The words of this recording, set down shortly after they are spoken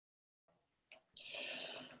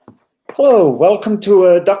Hello, welcome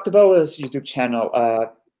to Dr. Boa's YouTube channel.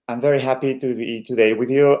 I'm very happy to be today with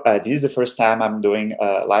you. This is the first time I'm doing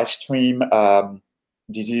a live stream.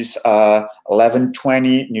 This is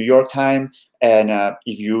 11:20 New York time, and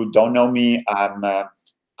if you don't know me, I'm a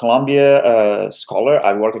Columbia scholar.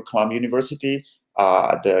 I work at Columbia University,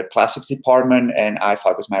 the classics department, and I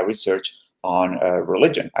focus my research on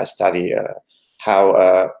religion. I study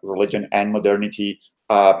how religion and modernity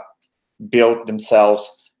build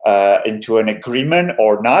themselves into an agreement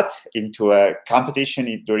or not, into a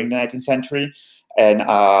competition during the 19th century. And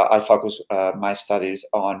I focus my studies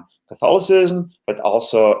on Catholicism, but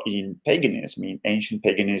also in paganism, in ancient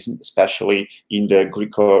paganism, especially in the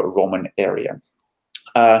Greco-Roman area.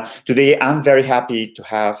 Today, I'm very happy to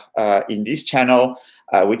have in this channel,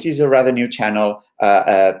 which is a rather new channel,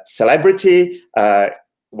 a celebrity,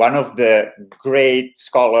 one of the great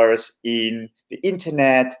scholars in the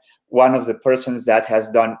internet, one of the persons that has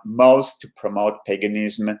done most to promote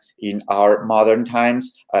paganism in our modern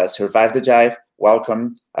times. Survive the Jive,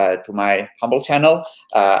 welcome to my humble channel.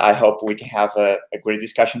 I hope we can have a great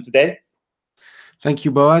discussion today. Thank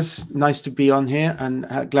you, Boaz. Nice to be on here, and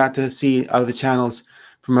glad to see other channels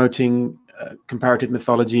promoting comparative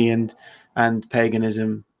mythology and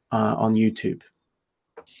paganism on YouTube.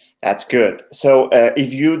 That's good. So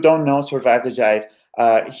if you don't know Survive the Jive,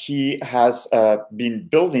 he has been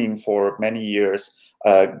building for many years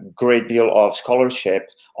a great deal of scholarship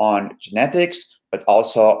on genetics, but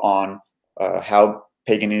also on how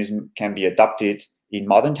paganism can be adopted in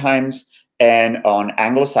modern times, and on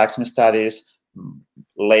Anglo-Saxon studies,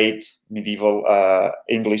 late medieval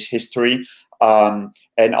English history.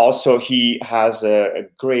 And also he has a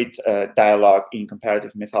great dialogue in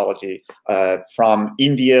comparative mythology from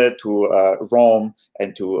India to Rome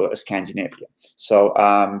and to Scandinavia. So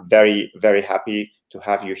I'm very, very happy to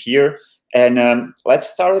have you here. And let's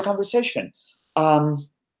start the conversation.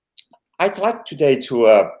 I'd like today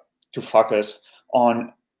to focus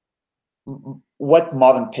on what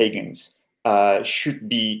modern pagans should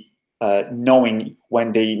be knowing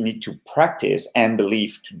when they need to practice and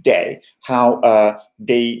believe today, how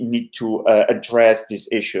they need to address these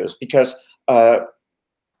issues. Because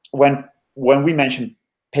when we mention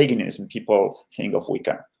paganism, people think of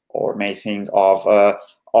Wicca, or may think of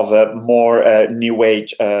a more New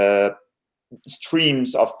Age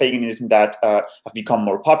streams of paganism that have become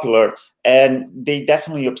more popular, and they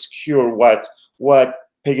definitely obscure what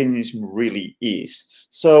paganism really is.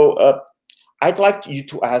 So I'd like you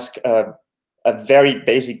to ask a very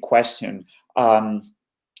basic question.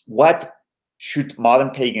 What should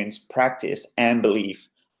modern pagans practice and believe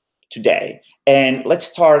today? And let's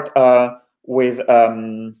start with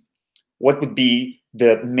what would be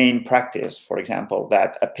the main practice, for example,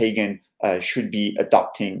 that a pagan should be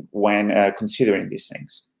adopting when considering these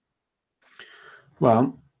things.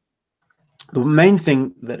 Well, the main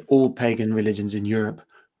thing that all pagan religions in Europe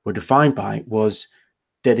were defined by was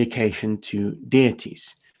dedication to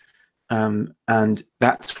deities. And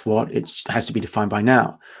that's what it has to be defined by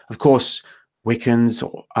now. Of course, Wiccans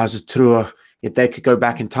or Azatruch, if they could go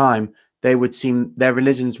back in time, their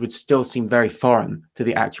religions would still seem very foreign to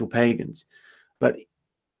the actual pagans. But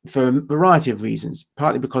for a variety of reasons,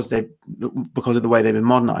 partly because of the way they've been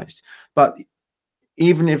modernized. But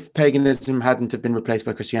even if paganism hadn't have been replaced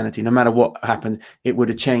by Christianity, no matter what happened, it would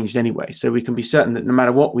have changed anyway. So we can be certain that no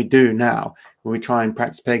matter what we do now, when we try and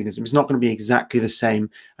practice paganism, it's not going to be exactly the same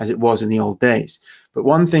as it was in the old days. But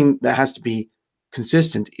one thing that has to be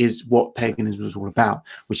consistent is what paganism was all about,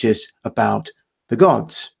 which is about the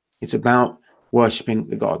gods. It's about worshipping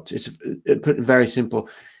the gods. It's put it very simple.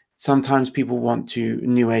 Sometimes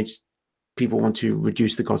New Age people want to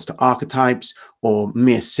reduce the gods to archetypes or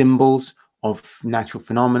mere symbols of natural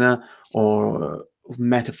phenomena or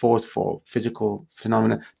metaphors for physical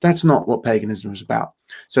phenomena. That's not what paganism was about.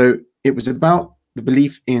 So it was about the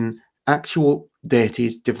belief in actual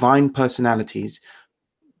deities, divine personalities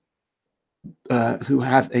who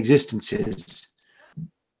have existences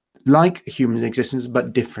like human existence,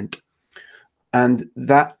 but different, and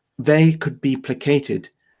that they could be placated,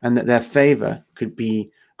 and that their favor could be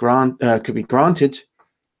granted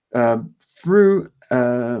through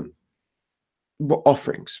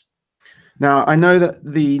offerings. Now, I know that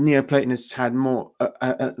the Neoplatonists had more.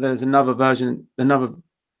 There's another version, another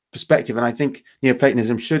perspective, and I think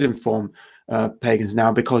Neoplatonism should inform pagans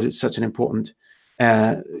now, because it's such an important,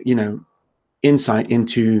 insight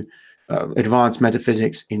into advanced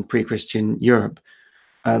metaphysics in pre-Christian Europe.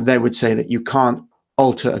 They would say that you can't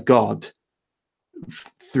alter a god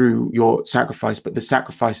through your sacrifice, but the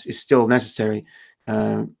sacrifice is still necessary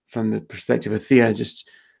from the perspective of theologists,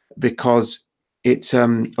 because it's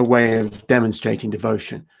a way of demonstrating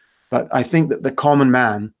devotion. But I think that the common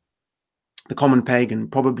man, the common pagan,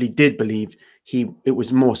 probably did believe it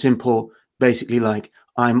was more simple, basically like,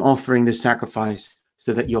 I'm offering this sacrifice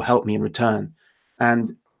so that you'll help me in return.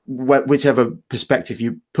 And whichever perspective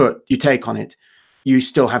you take on it, you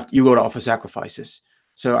still got to offer sacrifices.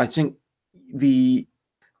 So I think to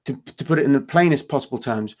put it in the plainest possible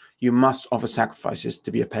terms, you must offer sacrifices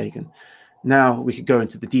to be a pagan. Now we could go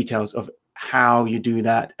into the details of how you do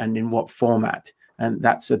that and in what format, and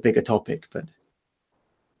that's a bigger topic. But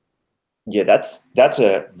yeah, that's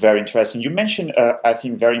a very interesting. You mentioned, I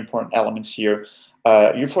think, very important elements here.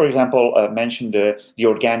 You, for example, mentioned the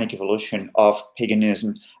organic evolution of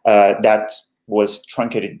paganism that was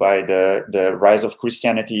truncated by the rise of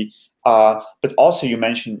Christianity. But also you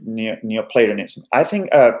mentioned Neoplatonism. I think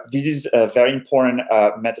this is a very important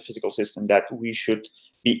metaphysical system that we should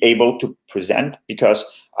be able to present, because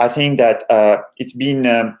I think that it's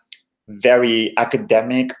been very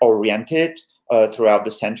academic oriented throughout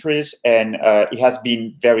the centuries, and it has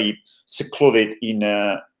been very secluded in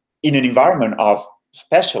an environment of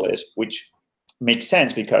specialists, which makes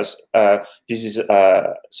sense because this is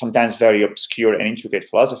sometimes very obscure and intricate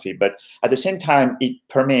philosophy, but at the same time it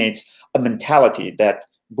permeates a mentality that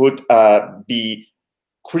would be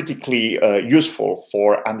critically useful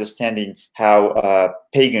for understanding how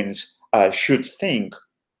pagans should think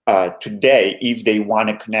today if they want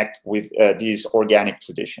to connect with this organic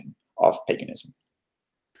tradition of paganism.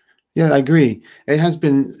 Yeah, I agree.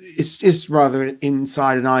 It's rather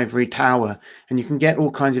inside an ivory tower, and you can get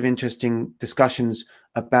all kinds of interesting discussions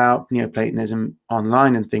about Neoplatonism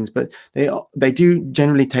online and things, but they do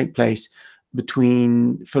generally take place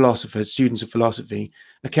between philosophers, students of philosophy.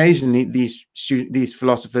 Occasionally, these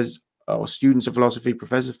philosophers or students of philosophy,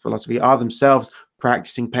 professors of philosophy, are themselves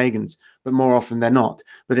practicing pagans, but more often they're not.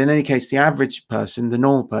 But in any case, the average person, the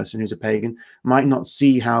normal person who's a pagan, might not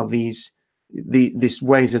see how these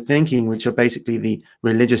ways of thinking, which are basically the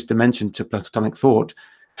religious dimension to Platonic thought,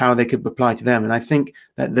 how they could apply to them. And I think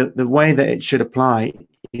that the way that it should apply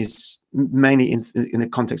is mainly in the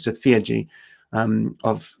context of theurgy,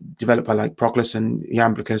 developed by like Proclus and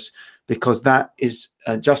Iamblichus, because that is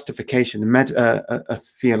a justification, a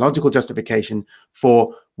theological justification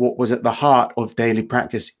for what was at the heart of daily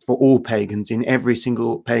practice for all pagans in every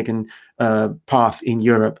single pagan path in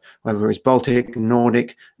Europe, whether it's Baltic,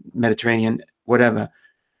 Nordic, Mediterranean, whatever.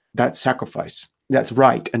 That's sacrifice. That's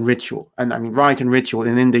rite and ritual. And I mean, rite and ritual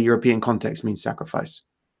in Indo-European context means sacrifice.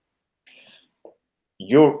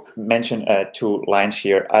 You mentioned two lines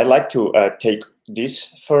here. I'd like to take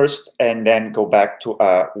this first and then go back to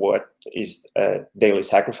what is daily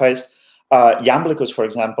sacrifice. Iamblichus, for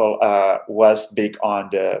example, was big on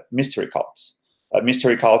the mystery cults.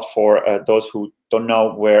 Mystery cults, for those who don't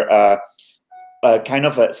know, were kind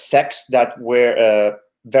of a sects that were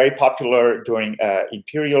very popular during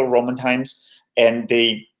imperial Roman times, and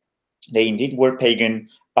they indeed were pagan,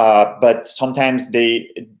 but sometimes they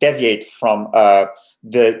deviate from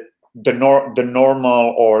the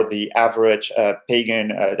normal or the average pagan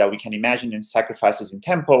that we can imagine in sacrifices in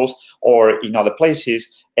temples or in other places,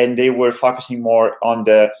 and they were focusing more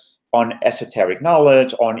on esoteric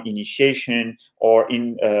knowledge, on initiation, or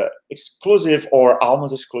in exclusive or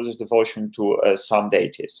almost exclusive devotion to some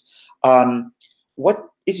deities. What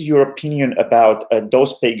is your opinion about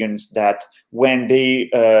those pagans that when they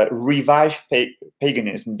revive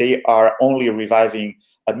paganism, they are only reviving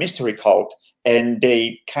a mystery cult, and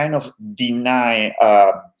they kind of deny,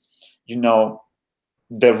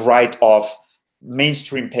 the right of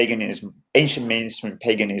mainstream paganism, ancient mainstream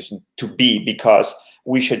paganism, to be, because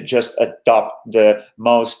we should just adopt the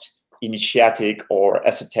most initiatic or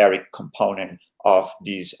esoteric component of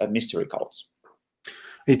these mystery cults?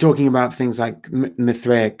 Are you talking about things like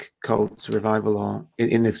Mithraic cults revival, or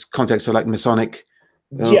in this context of like Masonic?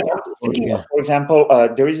 Yeah, I'm thinking of, for example,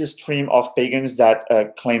 there is a stream of pagans that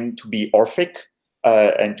claim to be Orphic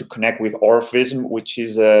and to connect with Orphism, which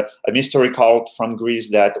is a mystery cult from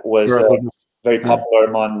Greece that was very popular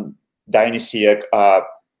among Dionysiac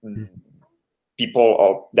people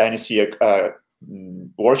of Dionysiac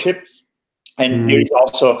worship. And there is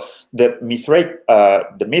also the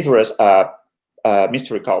Mithras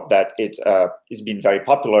mystery cult that it's been very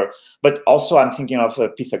popular. But also I'm thinking of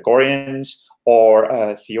Pythagoreans or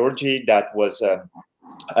theurgy that was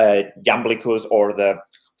Iamblichus, or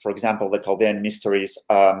for example, the Chaldean mysteries,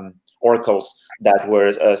 oracles that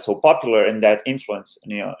were so popular and that influenced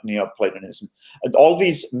Neoplatonism. And all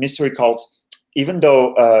these mystery cults, even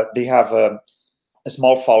though they have a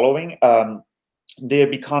small following, they're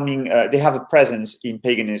becoming, they have a presence in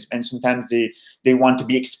paganism, and sometimes they want to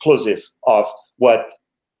be exclusive of what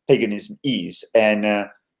paganism is. And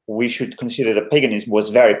we should consider that paganism was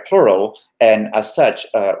very plural, and as such,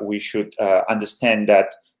 we should understand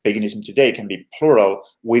that paganism today can be plural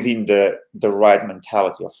within the right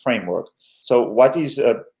mentality or framework. So what is,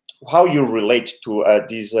 how you relate to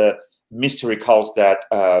these mystery cults that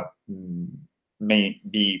may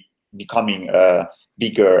be becoming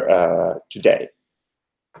bigger today?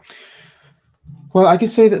 Well, I could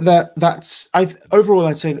say that's overall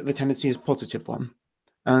I'd say that the tendency is a positive one,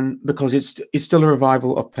 and because it's still a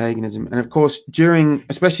revival of paganism. And of course, during,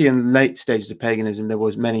 especially in late stages of paganism, there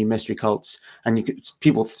was many mystery cults, and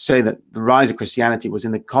people say that the rise of Christianity was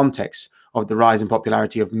in the context of the rise in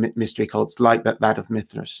popularity of mystery cults like that of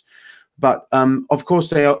Mithras. But of course,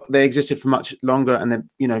 they existed for much longer, and then,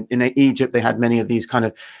 you know, in Egypt they had many of these kind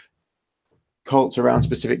of cults around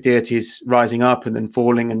specific deities rising up and then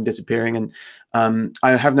falling and disappearing. And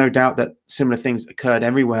I have no doubt that similar things occurred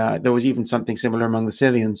everywhere. There was even something similar among the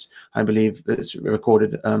Scythians, I believe, that's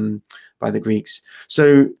recorded by the Greeks.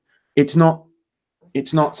 So it's not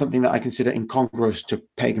something that I consider incongruous to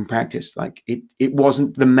pagan practice. Like it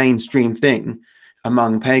wasn't the mainstream thing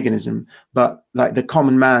among paganism, but like the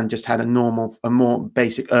common man just had a more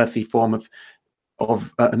basic earthy form of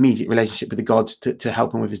immediate relationship with the gods to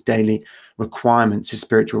help him with his daily requirements, his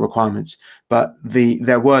spiritual requirements. But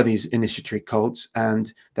there were these initiatory cults,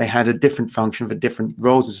 and they had a different function for different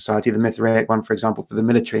roles in society. The Mithraic one, for example, for the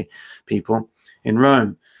military people in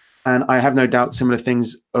Rome. And I have no doubt similar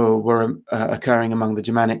things were occurring among the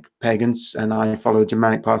Germanic pagans, and I follow the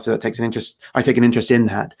Germanic path, so that I take an interest in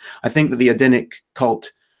that. I think that the Adinic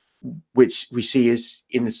cult, which we see is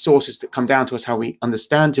in the sources that come down to us, how we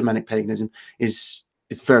understand Germanic paganism, is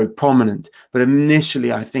very prominent. But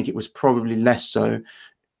initially, I think it was probably less so.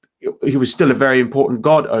 He was still a very important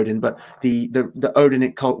god, Odin, but the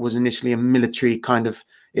Odinic cult was initially a military kind of.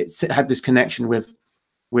 It had this connection with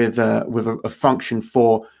a function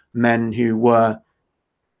for men who were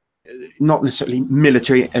not necessarily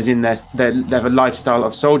military, as in they have a lifestyle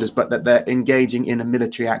of soldiers, but that they're engaging in a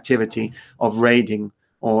military activity of raiding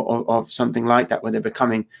or of something like that, where they're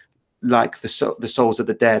becoming like the souls of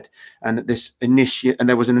the dead, and that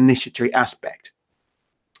there was an initiatory aspect.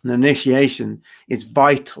 And initiation is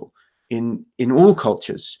vital in all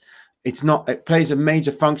cultures. It plays a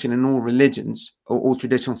major function in all religions or all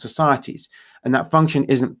traditional societies, and that function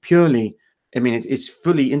isn't purely, I mean, it's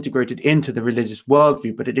fully integrated into the religious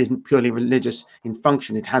worldview, but it isn't purely religious in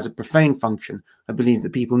function. It has a profane function. I believe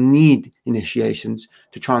that people need initiations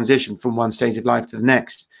to transition from one stage of life to the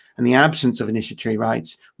next. And the absence of initiatory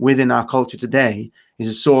rites within our culture today is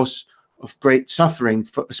a source of great suffering,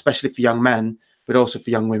 especially for young men, but also for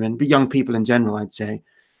young women, but young people in general, I'd say.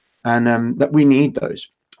 And that we need those.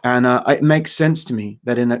 And it makes sense to me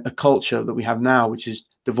that in a culture that we have now, which is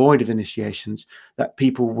devoid of initiations, that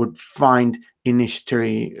people would find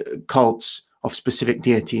initiatory cults of specific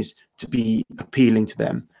deities to be appealing to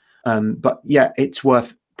them. But yeah, it's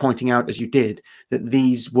worth pointing out, as you did, that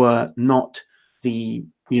these were not the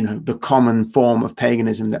common form of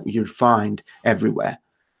paganism that you'd find everywhere.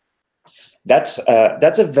 That's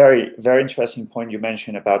a very, very interesting point you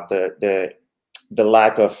mentioned about the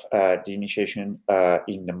lack of the initiation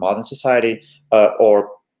in the modern society,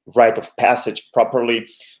 or rite of passage properly.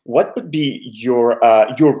 What would be your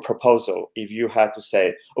proposal if you had to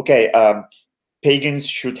say, okay, pagans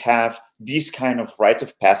should have this kind of rite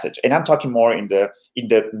of passage? And I'm talking more in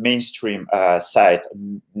the mainstream side,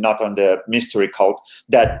 not on the mystery cult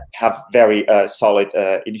that have very solid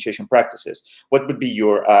initiation practices. What would be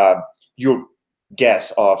your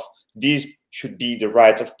guess of these should be the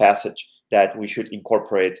rite of passage that we should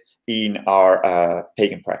incorporate in our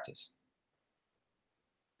pagan practice?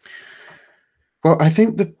 Well, I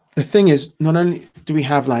think the thing is, not only do we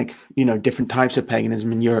have different types of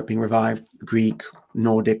paganism in Europe being revived, Greek,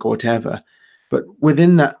 Nordic, or whatever, but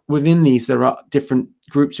within these there are different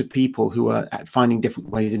groups of people who are finding different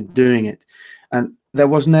ways of doing it. And there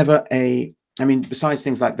was never besides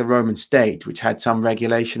things like the Roman state, which had some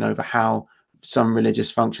regulation over how some religious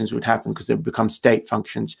functions would happen, because they would become state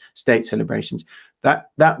functions, state celebrations,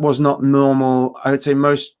 that was not normal. I would say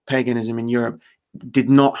most paganism in Europe did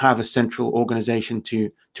not have a central organization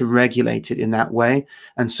to regulate it in that way.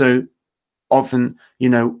 And so often,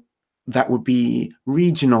 that would be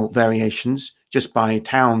regional variations, just by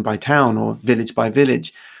town or village by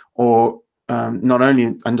village, or not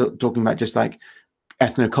only, I'm talking about just like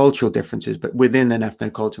ethnocultural differences, but within an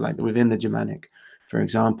ethnoculture, like within the Germanic, for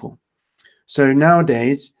example. So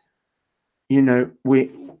nowadays, we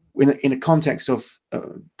in a context of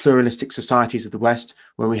pluralistic societies of the West,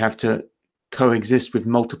 where we have to coexist with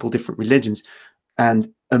multiple different religions,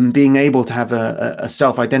 and being able to have a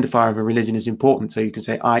self-identifier of a religion is important. So you can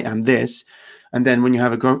say, I am this. And then when you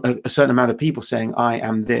have a certain amount of people saying, I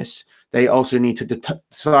am this, they also need to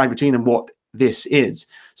decide between them what this is.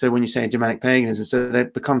 So when you say Germanic paganism, so there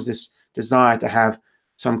becomes this desire to have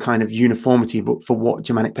some kind of uniformity for what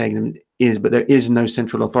Germanic paganism is, but there is no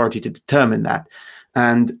central authority to determine that.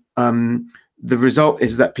 And the result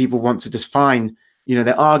is that people want to define,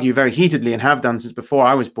 they argue very heatedly, and have done since before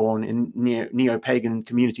I was born, in neo-pagan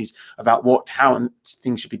communities about how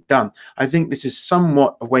things should be done. I think this is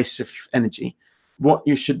somewhat a waste of energy. What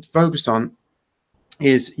you should focus on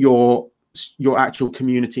is your actual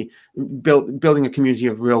community, building a community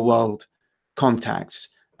of real world contacts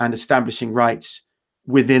and establishing rights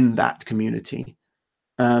within that community.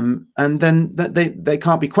 And then they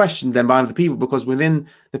can't be questioned then by other people, because within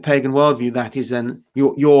the pagan worldview, that is then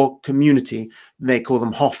your community. They call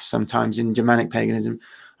them Hofs sometimes in Germanic paganism.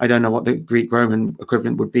 I don't know what the Greek Roman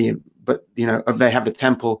equivalent would be, but if they have a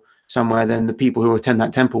temple somewhere, then the people who attend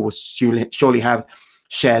that temple will surely have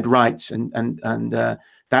shared rights, and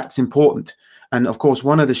that's important. And of course,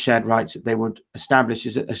 one of the shared rights that they would establish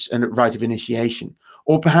is a right of initiation,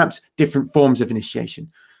 or perhaps different forms of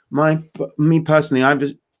initiation. Me personally, I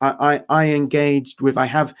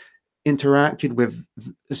have interacted with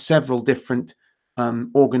several different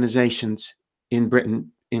organizations in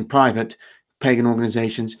Britain, in private pagan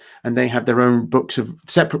organizations, and they have their own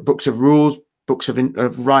separate books of rules, books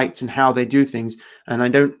of rights, and how they do things. And I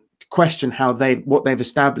don't question what they've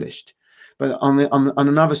established. But on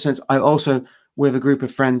another sense, I also, with a group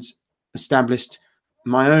of friends, established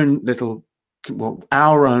our own little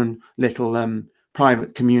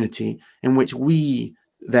private community, in which we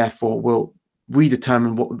therefore we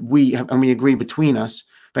determine what we have, and we agree between us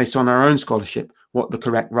based on our own scholarship what the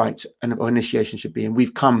correct rites or initiation should be. And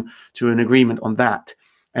we've come to an agreement on that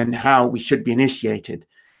and how we should be initiated.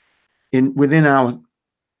 Within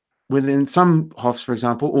some Hofs, for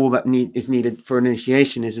example, all that is needed for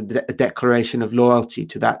initiation is a declaration of loyalty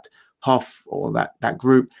to that Hof or that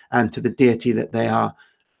group, and to the deity that they are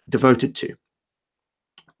devoted to.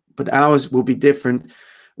 But ours will be different.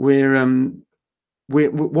 What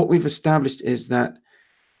we've established is that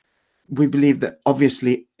we believe that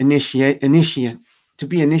obviously you need to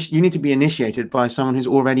be initiated by someone who's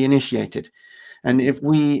already initiated. And if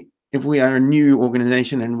we are a new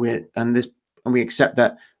organization and we accept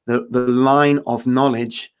that the line of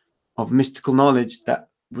knowledge, of mystical knowledge that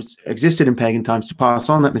existed in pagan times to pass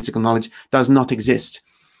on that mystical knowledge, does not exist.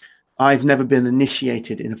 I've never been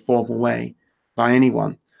initiated in a formal way by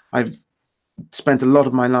anyone. I've spent a lot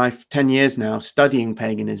of my life, 10 years now, studying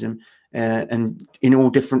paganism and in all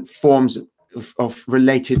different forms of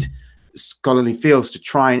related scholarly fields to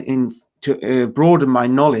try to broaden my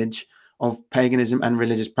knowledge of paganism and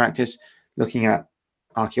religious practice, looking at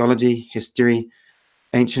archaeology, history,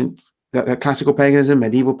 ancient, classical paganism,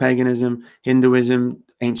 medieval paganism, Hinduism,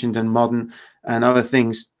 ancient and modern, and other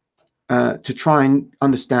things, to try and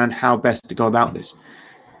understand how best to go about this.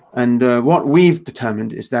 And what we've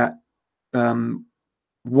determined is that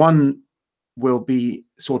one will be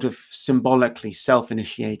sort of symbolically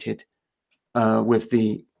self-initiated with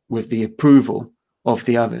the approval of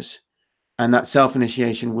the others, and that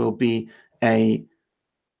self-initiation will be a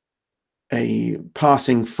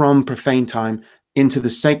passing from profane time into the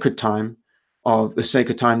sacred time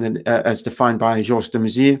that, as defined by Georges de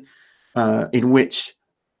Muzille, in which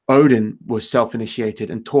Odin was self-initiated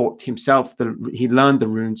and taught himself he learned the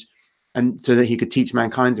runes, and so that he could teach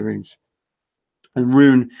mankind the runes. And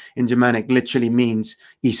rune in Germanic literally means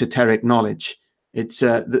esoteric knowledge. Its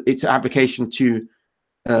application to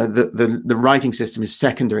the writing system is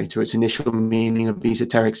secondary to its initial meaning of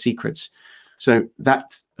esoteric secrets. So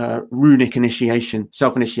that runic initiation,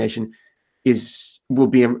 self-initiation, will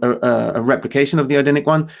be a replication of the Odinic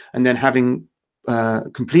one. And then, having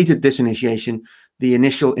completed this initiation, the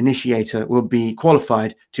initial initiator will be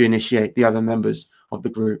qualified to initiate the other members of the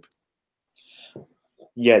group.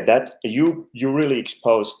 Yeah, that you really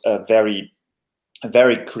exposed a very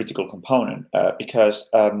critical component, because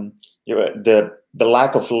the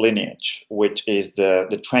lack of lineage, which is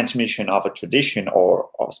the transmission of a tradition or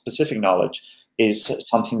of specific knowledge, is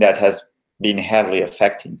something that has been heavily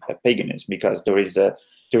affecting paganism, because there is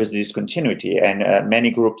discontinuity, and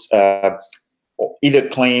many groups either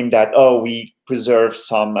claim that, we preserve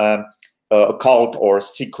some occult or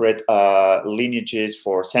secret lineages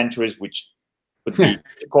for centuries, which would be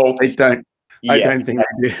difficult. I don't think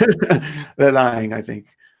they do. They're lying, I think.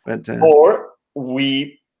 But or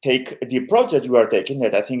we take the approach that you are taking,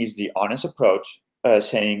 that I think is the honest approach,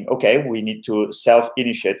 saying, okay, we need to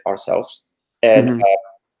self-initiate ourselves and Mhm.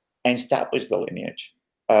 establish the lineage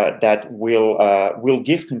that will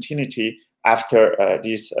give continuity after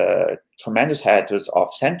these tremendous hiatus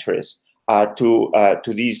of centuries to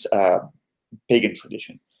these pagan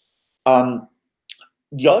tradition.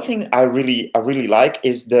 The other thing I really like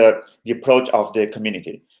is the approach of the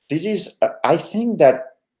community. This is I think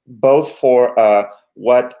that both for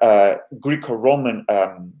what Greco-Roman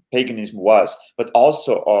paganism was, but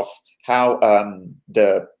also of how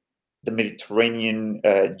the Mediterranean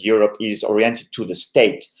Europe is oriented to the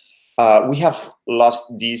state. We have lost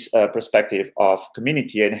this perspective of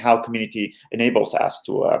community and how community enables us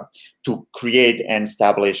to create and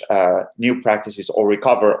establish new practices or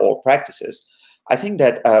recover old practices. I think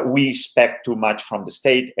that we expect too much from the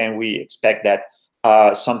state, and we expect that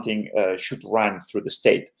something should run through the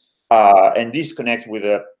state. And this connects with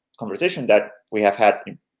a conversation that we have had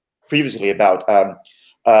previously about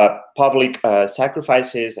public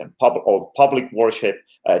sacrifices and public worship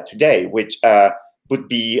today, which would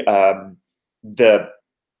be the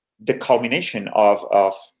culmination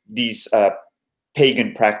of these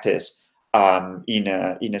pagan practice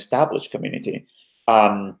in established community.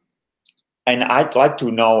 And I'd like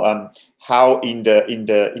to know how in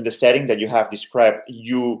the setting that you have described,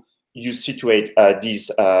 you situate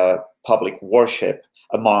these public worship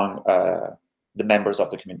among the members of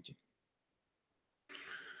the community.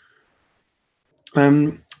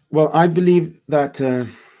 Well, I believe that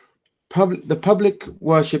the public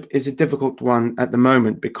worship is a difficult one at the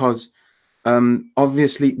moment because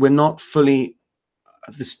obviously we're not fully,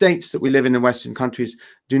 the states that we live in Western countries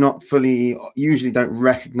do not fully, usually don't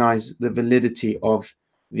recognize the validity of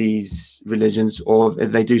these religions, or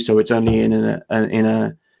if they do so, it's only in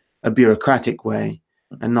a bureaucratic way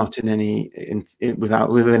and not in any with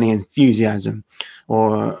any enthusiasm.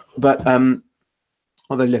 But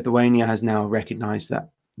although Lithuania has now recognized that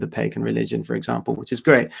the pagan religion, for example, which is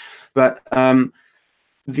great, but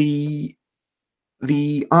the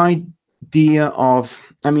idea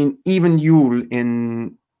of, I mean, even Yule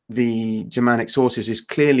in the Germanic sources is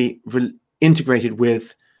clearly integrated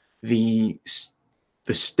with the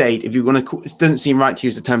state. If you want to, it doesn't seem right to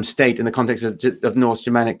use the term state in the context of Norse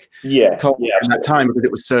Germanic culture at that time, because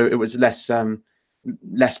it was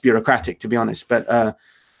less bureaucratic, to be honest. But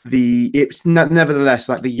it's nevertheless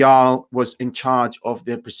like the Jarl was in charge of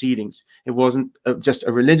the proceedings. It wasn't just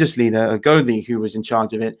a religious leader, a Gothi, who was in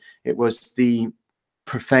charge of it. It was the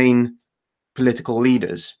profane political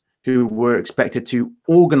leaders who were expected to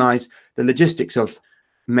organize the logistics of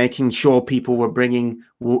making sure people were bringing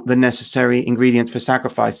the necessary ingredients for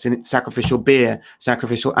sacrifice, sacrificial beer,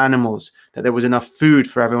 sacrificial animals, that there was enough food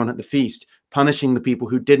for everyone at the feast, punishing the people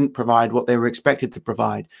who didn't provide what they were expected to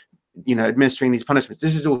provide, administering these punishments.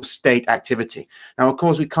 This is all state activity. Now, of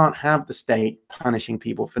course, we can't have the state punishing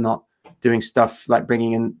people for not doing stuff like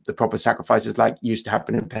bringing in the proper sacrifices like used to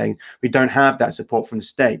happen in Pagan. We don't have that support from the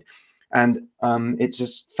state. And it's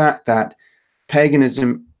just fact that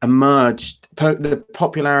paganism emerged, the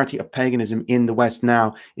popularity of paganism in the West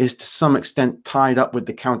now is to some extent tied up with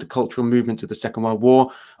the countercultural movements of the Second World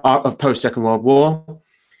War, of post-Second World War,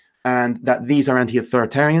 and that these are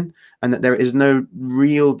anti-authoritarian, and that there is no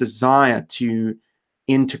real desire to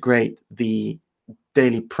integrate the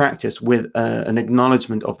daily practice with an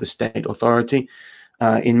acknowledgement of the state authority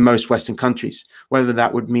in most Western countries, whether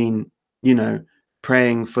that would mean,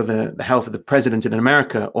 praying for the health of the president in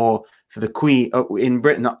America or for the Queen. In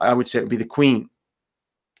Britain, I would say it would be the Queen.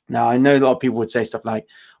 Now, I know a lot of people would say stuff like,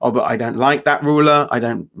 oh, but I don't like that ruler, I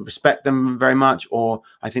don't respect them very much, or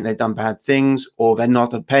I think they've done bad things, or they're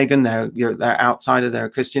not a pagan, they're outsider, they're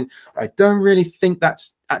a Christian. I don't really think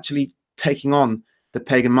that's actually taking on the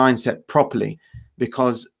pagan mindset properly,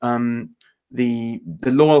 because the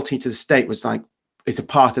loyalty to the state was like, it's a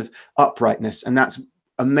part of uprightness, and that's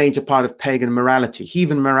a major part of pagan morality.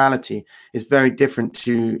 Heathen morality is very different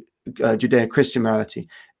to Judeo-Christian morality.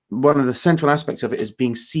 One of the central aspects of it is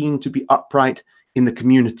being seen to be upright in the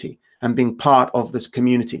community and being part of this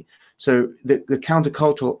community. So the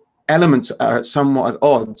countercultural elements are somewhat at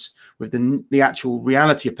odds with the actual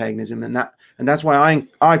reality of paganism, and that's why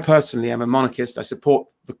I personally am a monarchist. I support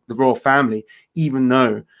the royal family, even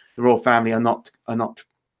though the royal family are not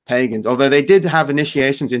pagans, although they did have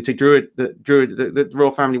initiations into the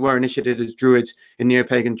royal family were initiated as druids in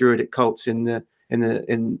neo-pagan druidic cults in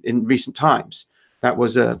recent times. That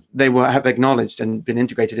was they have acknowledged and been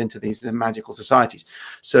integrated into these magical societies.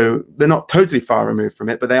 So they're not totally far removed from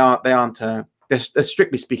it, but they're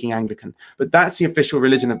strictly speaking Anglican. But that's the official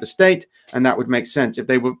religion of the state, and that would make sense. If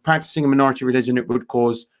they were practicing a minority religion, it would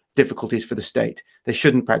cause difficulties for the state. They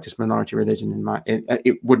shouldn't practice minority religion.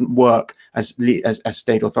 It wouldn't work as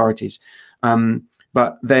state authorities.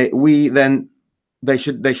 But they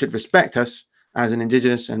should respect us as an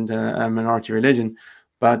indigenous and a minority religion.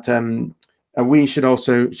 But we should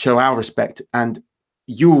also show our respect. And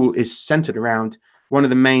Yule is centered around one of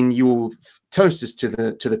the main Yule toasts is to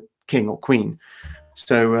the king or queen.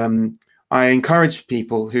 So I encourage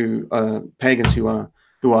people who pagans who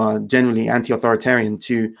are generally anti-authoritarian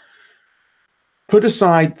to put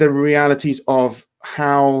aside the realities of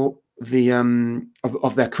how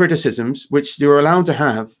of their criticisms, which you're allowed to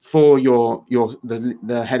have for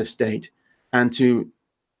the head of state, and to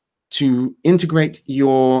integrate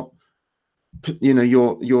your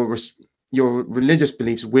religious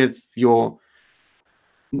beliefs with your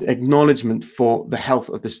acknowledgement for the health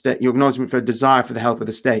of the state, your acknowledgement for a desire for the health of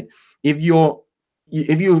the state. If you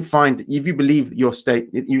believe that your state,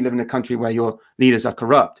 you live in a country where your leaders are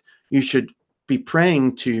corrupt, you should be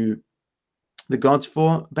praying to the gods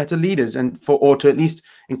for better leaders or to at least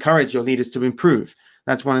encourage your leaders to improve.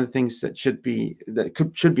 That's one of the things that should be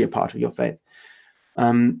a part of your faith.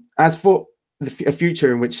 As for a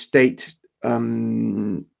future in which state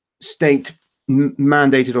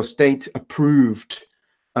mandated or state approved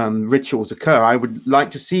rituals occur, I would like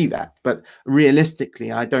to see that, but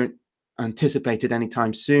realistically, I don't anticipate it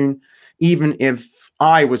anytime soon. Even if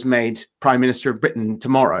I was made Prime Minister of Britain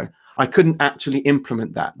tomorrow, I couldn't actually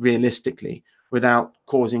implement that realistically without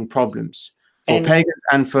causing problems for pagans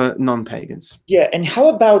and for non-pagans. Yeah, and how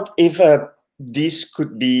about if this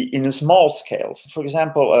could be in a small scale? For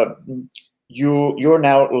example, you're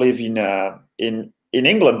now living in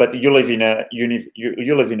England, but you live in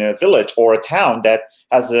a village or a town that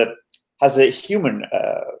has a human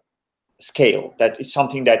scale. That is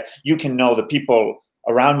something that you can know the people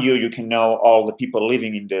around you. You can know all the people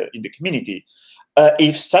living in the community.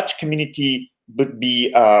 If such community would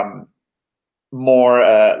be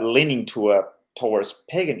more leaning towards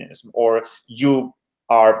paganism, or you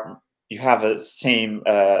have a same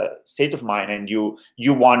state of mind, and you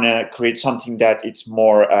want to create something that it's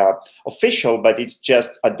more official, but it's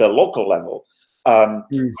just at the local level.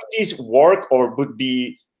 Could this work, or would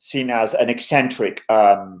be seen as an eccentric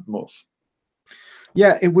move?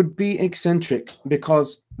 Yeah, it would be eccentric,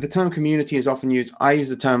 because the term community is often used. I use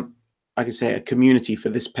the term, I could say, a community for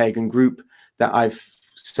this pagan group that I've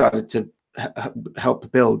started to help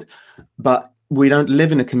build. But we don't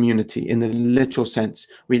live in a community in the literal sense.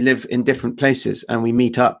 We live in different places and we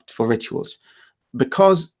meet up for rituals.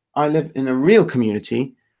 Because I live in a real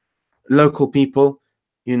community, local people,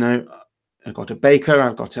 I've got a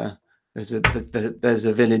baker, there's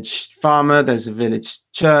a village farmer, there's a village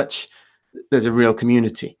church, there's a real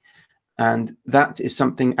community. And that is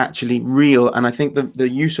something actually real. And I think the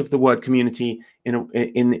use of the word community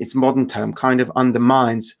in its modern term kind of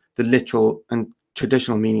undermines the literal and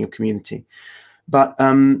traditional meaning of community. But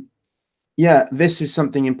yeah, this is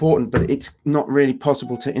something important, but it's not really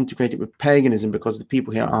possible to integrate it with paganism because the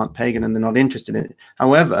people here aren't pagan and they're not interested in it.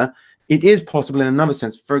 However, it is possible in another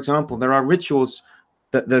sense. For example, there are rituals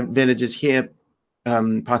that the villagers here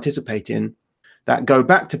participate in that go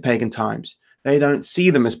back to pagan times. They don't see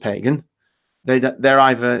them as pagan. They're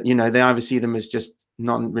either, they either see them as just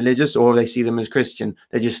non-religious, or they see them as Christian.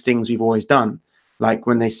 They're just things we've always done. Like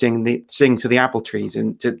when they sing to the apple trees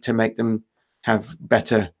and to make them have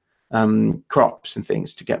better crops and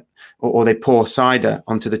things to get, or they pour cider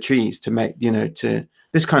onto the trees to make,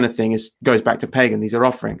 this kind of thing goes back to pagan. These are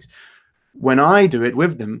offerings. When I do it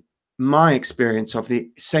with them, my experience of the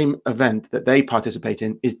same event that they participate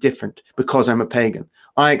in is different because I'm a pagan.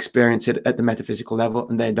 I experience it at the metaphysical level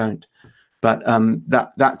and they don't. But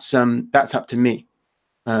that's up to me.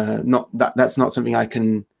 That's not something I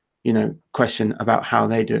can, question about how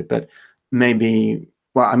they do it. But maybe,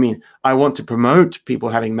 I want to promote people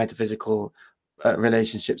having metaphysical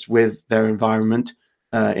relationships with their environment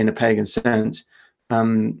in a pagan sense.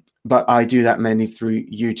 But I do that mainly through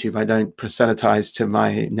YouTube. I don't proselytize to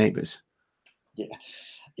my neighbors.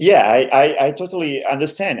 Yeah, I totally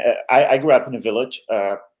understand. I grew up in a village,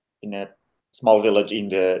 in a small village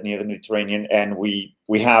near the Mediterranean, and we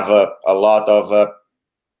have a lot of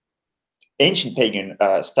ancient pagan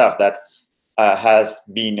stuff that has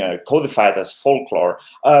been codified as folklore.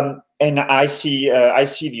 And I see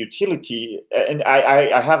the utility, and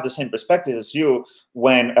I have the same perspective as you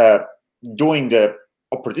when doing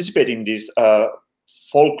or participating in this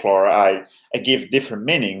folklore. I give different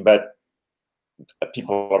meaning, but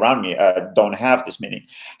people around me don't have this meaning.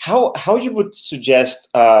 How you would suggest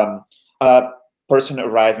a person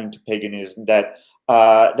arriving to paganism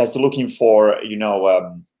that's looking for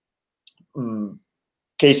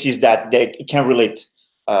cases that they can relate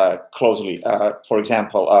closely. For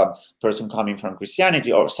example, a person coming from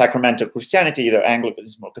Christianity or sacramental Christianity, either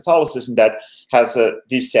Anglicanism or Catholicism, that has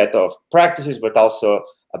this set of practices, but also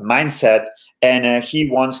a mindset, and he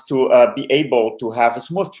wants to be able to have a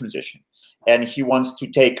smooth transition, and he wants to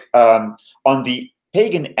take on the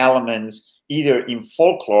pagan elements, either in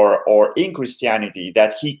folklore or in Christianity,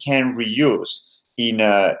 that he can reuse in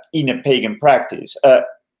a pagan practice.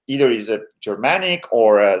 Either is a Germanic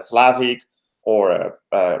or a Slavic or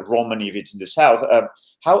Roman if it's in the south.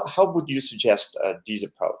 How would you suggest this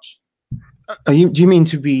approach? Do you mean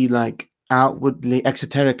to be like outwardly,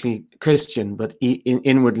 exoterically Christian, but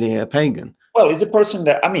inwardly a pagan? Well, it's a person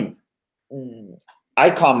that, I mean, I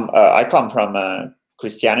come from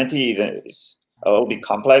Christianity. It's a little bit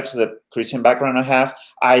complex, the Christian background I have.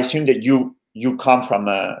 I assume that you come from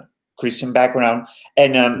a Christian background,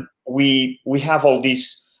 and we have all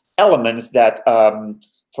these elements that,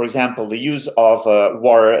 for example, the use of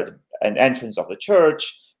water at an entrance of the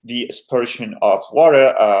church, the aspersion of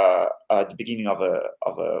water at the beginning of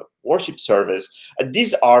a worship service.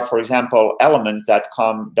 These are, for example, elements that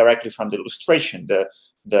come directly from the illustration,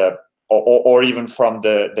 or even from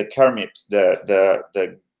the kermips,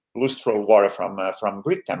 the lustral water from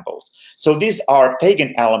Greek temples. So these are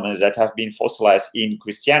pagan elements that have been fossilized in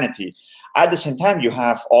Christianity. At the same time, you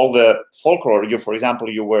have all the folklore. For example,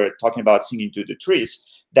 you were talking about singing to the trees,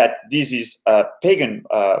 that this is a pagan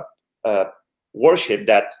worship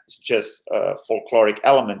that's just a folkloric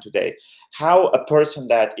element today. How a person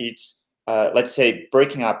that is, let's say,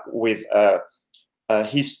 breaking up with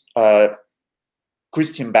his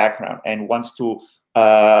Christian background and wants to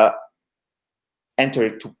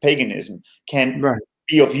enter to paganism can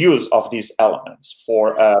be of use of these elements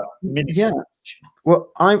for meaningful.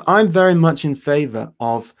 Well, I'm very much in favor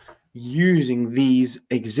of using these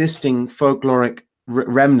existing folkloric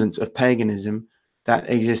remnants of paganism that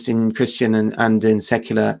exist in Christian and in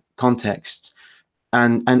secular contexts,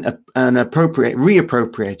 and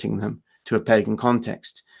reappropriating them to a pagan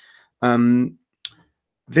context.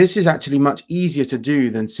 This is actually much easier to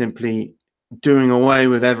do than simply doing away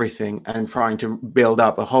with everything and trying to build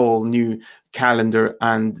up a whole new calendar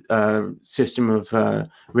and system of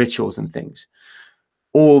rituals and things.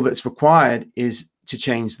 All that's required is to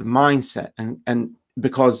change the mindset, and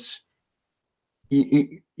because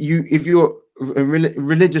if you're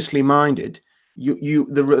religiously minded,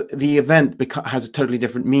 the event has a totally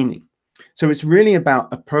different meaning. So it's really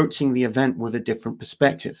about approaching the event with a different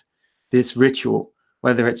perspective. This ritual,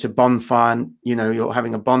 whether it's a bonfire, you're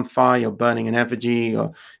having a bonfire, you're burning an effigy,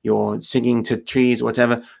 or you're singing to trees or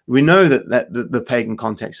whatever. We know that the pagan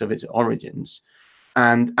context of its origins,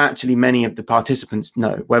 and actually many of the participants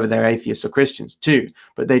know, whether they're atheists or Christians too,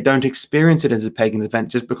 but they don't experience it as a pagan event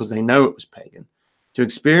just because they know it was pagan. To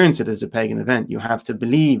experience it as a pagan event, you have to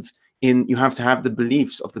you have to have the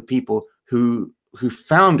beliefs of the people who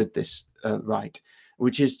founded this rite,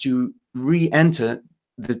 which is to re-enter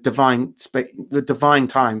the divine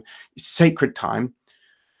time, sacred time,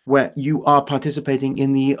 where you are participating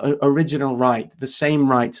in the original rite, the same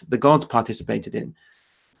rite the gods participated in.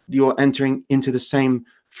 You're entering into the same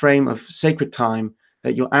frame of sacred time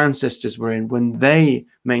that your ancestors were in when they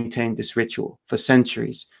maintained this ritual for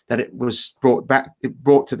centuries, that it was brought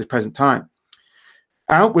to the present time.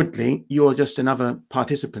 Outwardly, you're just another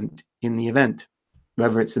participant in the event,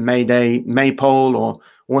 whether it's the May Day, Maypole, or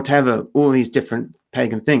whatever, all these different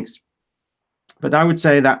pagan things. But I would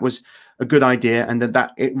say that was a good idea, and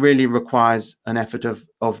that it really requires an effort of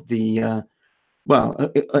the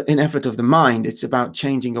an effort of the mind. It's about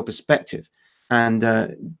changing your perspective, and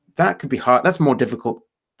that could be hard. That's more difficult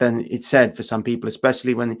than it's said for some people,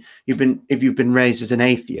 especially when if you've been raised as an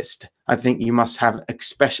atheist. I think you must have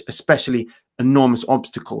especially enormous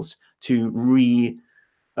obstacles to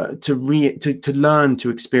learn to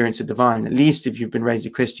experience the divine. At least if you've been raised a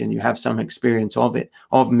Christian, you have some experience of it,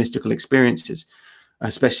 of mystical experiences,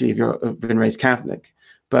 especially if you've been raised Catholic.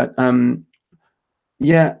 But I mean,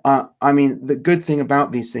 the good thing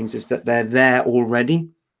about these things is that they're there already,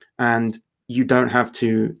 and you don't have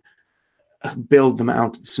to build them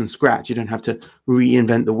out from scratch. You don't have to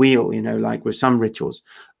reinvent the wheel, like with some rituals,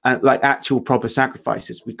 like actual proper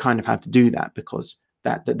sacrifices. We kind of have to do that because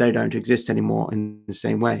that they don't exist anymore in the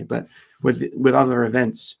same way. But with other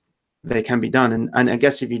events, they can be done. And I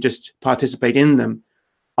guess if you just participate in them,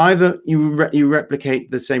 either you replicate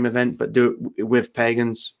the same event but do it with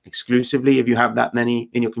pagans exclusively if you have that many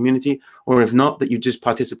in your community, or if not, that you just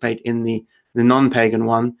participate in the non-pagan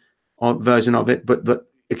one or version of it, but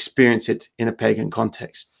experience it in a pagan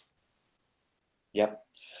context. Yep,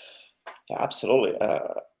 absolutely.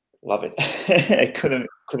 Love it. I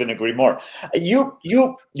couldn't agree more. You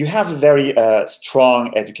have a very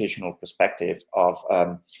strong educational perspective of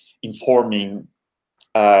informing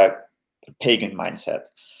pagan mindset.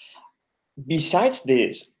 Besides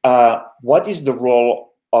this, what is the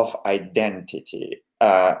role of identity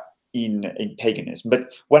in paganism?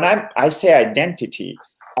 But when I say identity,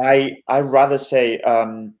 I rather say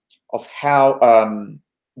of how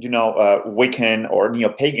Wiccan or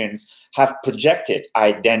neo-pagans have projected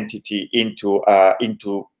identity into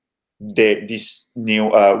these new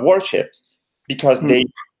worships, because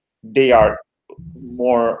they are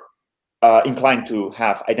more inclined to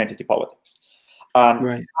have identity politics.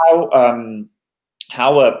 Right.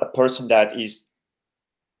 How a person that is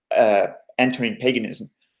entering paganism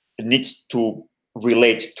needs to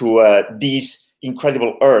relate to these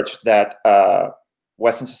incredible urge that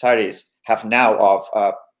Western societies have now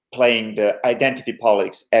of playing the identity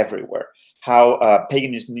politics everywhere. How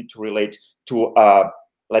paganism need to relate to,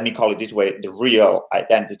 let me call it this way, the real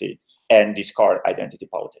identity, and discard identity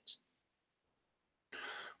politics.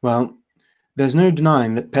 Well, there's no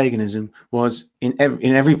denying that paganism was, in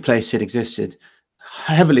every place it existed,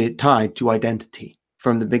 heavily tied to identity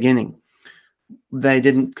from the beginning. They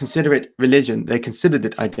didn't consider it religion, they considered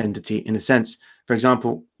it identity in a sense. For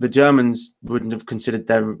example, the Germans wouldn't have considered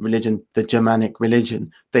their religion the Germanic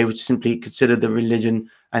religion. They would simply consider the religion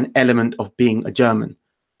an element of being a German.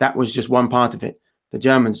 That was just one part of it. The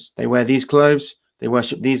Germans, they wear these clothes, they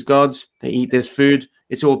worship these gods, they eat this food.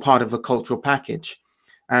 It's all part of a cultural package.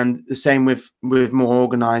 And the same with more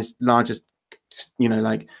organized, larger,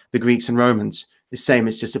 like the Greeks and Romans. The same,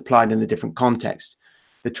 it's just applied in a different context.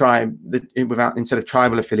 The tribe, instead of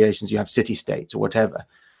tribal affiliations, you have city-states or whatever.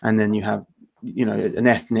 And then you have,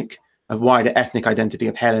 a wider ethnic identity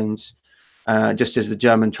of Hellenes, just as the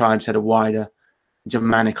German tribes had a wider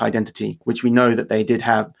Germanic identity, which we know that they did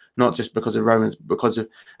have, not just because of Romans, but because of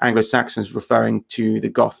Anglo-Saxons referring to the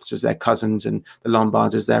Goths as their cousins and the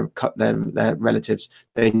Lombards as their relatives.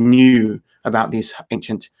 They knew about these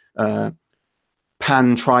ancient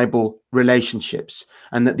pan-tribal relationships,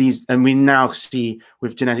 and we now see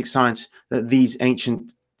with genetic science that these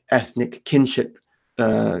ancient ethnic kinship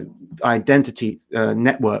identity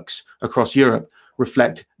networks across Europe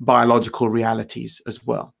reflect biological realities as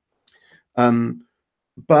well.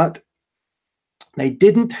 But they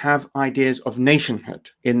didn't have ideas of nationhood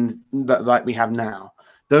like we have now.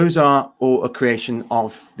 Those are all a creation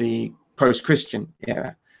of the post-Christian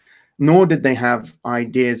era. Nor did they have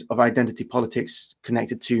ideas of identity politics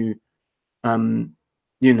connected to,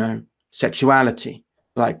 sexuality.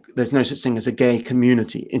 Like there's no such thing as a gay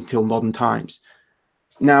community until modern times.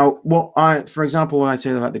 Now, for example, what I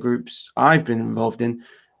say about the groups I've been involved in,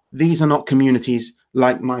 these are not communities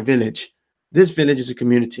like my village. This village is a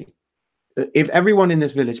community. If everyone in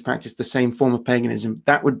this village practiced the same form of paganism,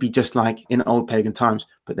 that would be just like in old pagan times,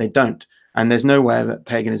 but they don't. And there's nowhere that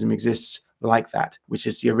paganism exists like that, which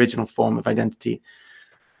is the original form of identity.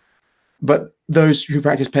 But those who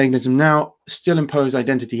practice paganism now still impose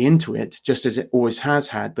identity into it, just as it always has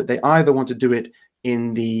had, but they either want to do it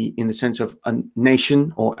in the sense of a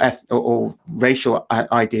nation or racial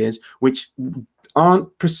ideas, which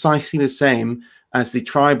aren't precisely the same as the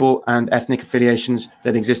tribal and ethnic affiliations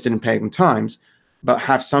that existed in pagan times, but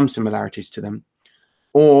have some similarities to them,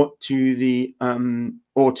 or to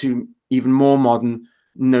even more modern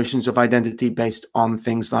notions of identity based on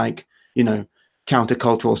things like,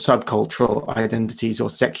 countercultural, subcultural identities, or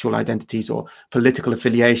sexual identities, or political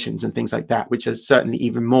affiliations, and things like that, which are certainly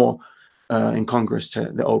even more incongruous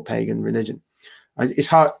to the old pagan religion. It's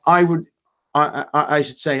hard. I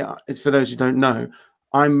should say, it's for those who don't know,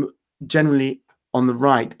 I'm generally on the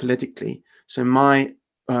right politically, so my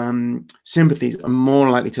sympathies are more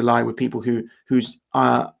likely to lie with people whose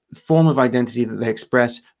form of identity that they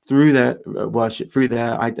express through their worship, through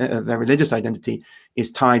their religious identity, is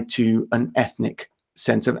tied to an ethnic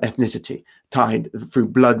sense of ethnicity, tied through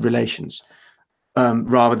blood relations,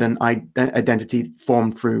 rather than identity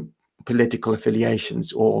formed through political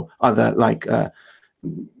affiliations or other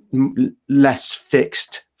less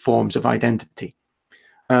fixed forms of identity.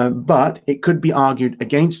 But it could be argued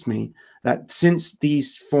against me that since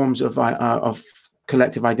these forms of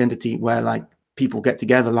collective identity, where people get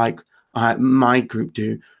together like my group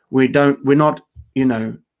do, we're not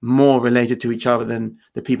more related to each other than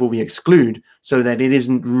the people we exclude, so that it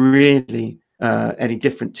isn't really any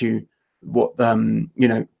different to what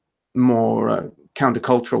more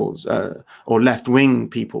counterculturals or left-wing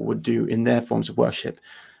people would do in their forms of worship.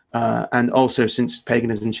 And also, since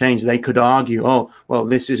paganism changed, they could argue, oh, well,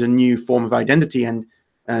 this is a new form of identity, and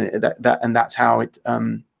that's how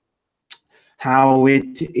how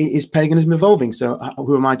is paganism evolving? So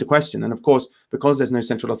who am I to question? And of course, because there's no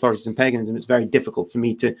central authorities in paganism, it's very difficult for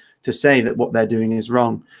me to say that what they're doing is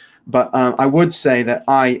wrong. But I would say that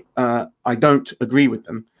I don't agree with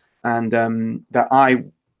them, and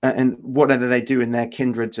and whatever they do in their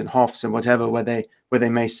kindreds and Hofs and whatever, where they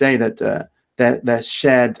may say that their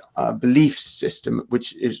shared belief system,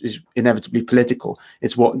 which is inevitably political,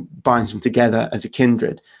 is what binds them together as a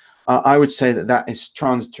kindred. I would say that is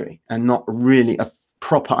transitory and not really a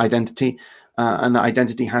proper identity, and that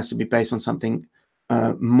identity has to be based on something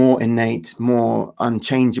more innate, more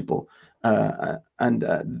unchangeable, and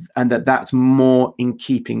that's more in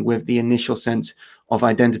keeping with the initial sense of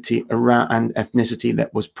identity around and ethnicity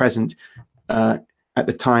that was present at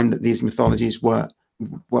the time that these mythologies were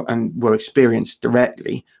experienced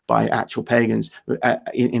directly by actual pagans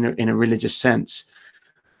in a religious sense.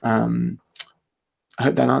 I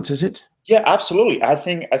hope that answers it. Yeah, absolutely. I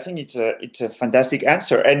think it's a fantastic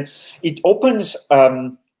answer, and it opens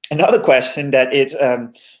another question that it's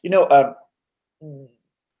in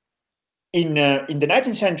the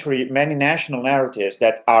 19th century, many national narratives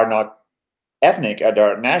that are not ethnic,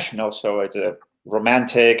 they're national. So it's a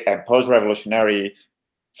romantic and post-revolutionary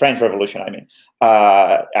French Revolution,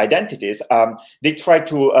 identities. They try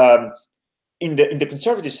to in the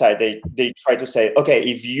conservative side, they try to say, okay,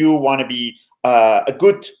 if you want to be a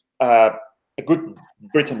good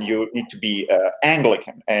Briton, you need to be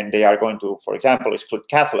Anglican, and they are going to, for example, exclude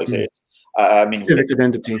Catholics. Civic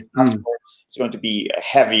identity. It's going to be a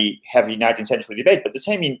heavy 19th century debate. But the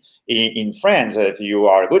same in France. If you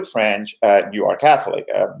are a good French, you are Catholic,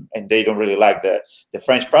 and they don't really like the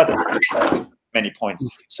French Protestants at many points.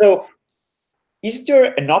 So, is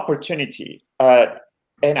there an opportunity?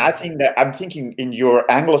 And I think that I'm thinking in your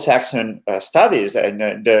Anglo-Saxon studies and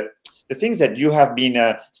the things that you have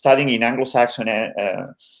been studying in Anglo-Saxon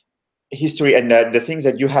history, and the things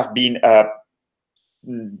that you have been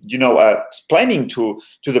explaining to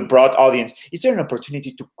the broad audience, is there an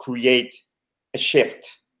opportunity to create a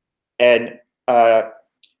shift and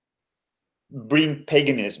bring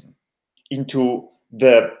paganism into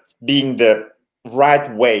being the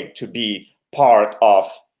right way to be part of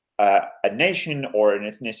a nation or an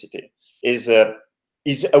ethnicity? Is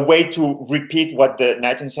a way to repeat what the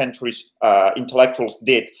 19th century intellectuals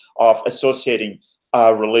did of associating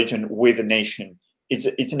religion with a nation.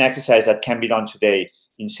 It's an exercise that can be done today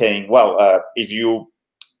in saying, well, if you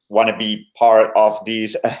want to be part of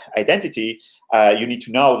this identity, you need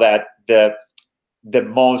to know that the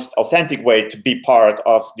most authentic way to be part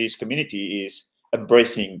of this community is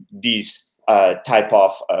embracing this type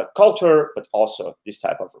of culture, but also this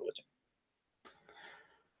type of religion.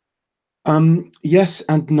 Yes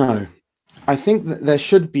and no. I think that there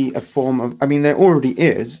should be a form of, there already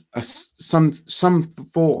is some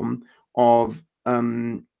form of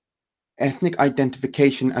ethnic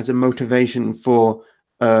identification as a motivation for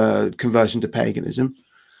conversion to paganism.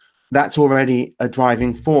 That's already a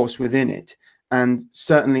driving force within it. And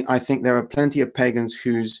certainly I think there are plenty of pagans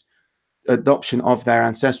whose adoption of their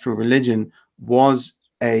ancestral religion was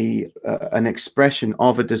an expression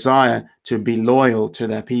of a desire to be loyal to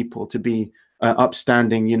their people, to be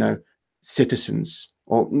upstanding, citizens.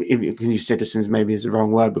 Or if you can use citizens, maybe is the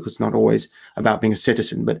wrong word, because it's not always about being a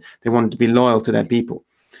citizen, but they wanted to be loyal to their people.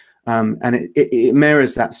 And it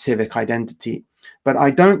mirrors that civic identity. But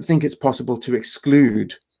I don't think it's possible to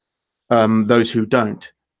exclude those who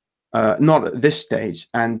don't, not at this stage,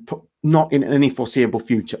 and not in any foreseeable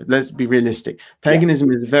future. Let's be realistic.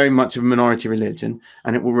 Paganism is very much a minority religion,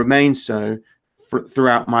 and it will remain so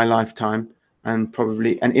throughout my lifetime, and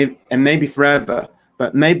probably, and maybe forever.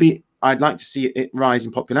 But maybe I'd like to see it rise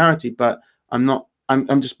in popularity, but I'm not.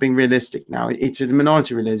 I'm just being realistic now. It's a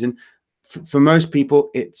minority religion. For most people,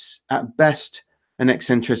 it's at best an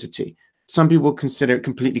eccentricity. Some people consider it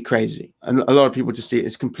completely crazy, and a lot of people just see it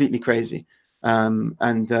as completely crazy,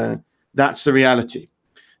 and that's the reality.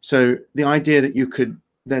 So the idea that you could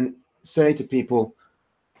then say to people,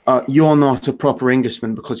 you're not a proper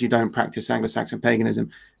Englishman because you don't practice Anglo-Saxon paganism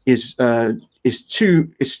is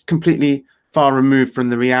completely far removed from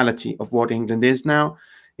the reality of what England is now.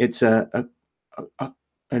 It's a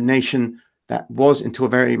nation that was until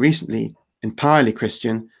very recently entirely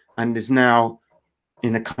Christian, and is now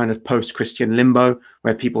in a kind of post-Christian limbo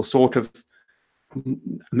where people sort of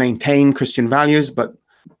maintain Christian values but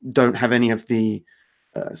don't have any of the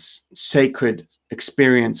sacred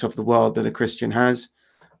experience of the world that a Christian has,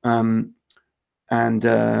 and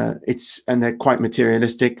they're quite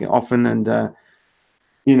materialistic often, and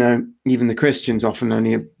even the Christians often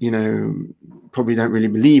only probably don't really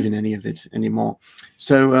believe in any of it anymore.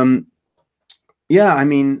 So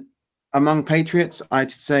among patriots,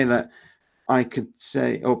 I'd say that I could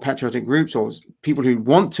say, or patriotic groups, or people who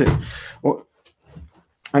want to, or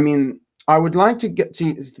I mean, I would like to get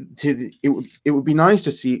to it would be nice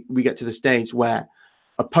to see we get to the stage where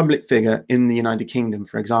a public figure in the United Kingdom,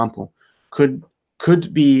 for example, could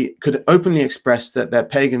openly express that their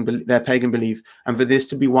pagan belief, and for this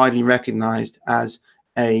to be widely recognized as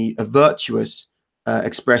a virtuous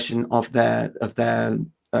expression of their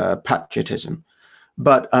patriotism.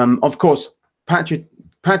 But of course,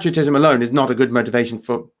 patriotism alone is not a good motivation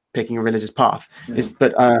for picking a religious path.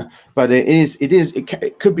 But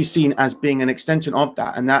it could be seen as being an extension of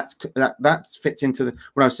that, and that fits into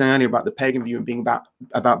what I was saying earlier about the pagan view and being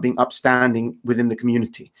about being upstanding within the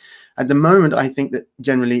community. At the moment, I think that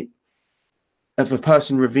generally, if a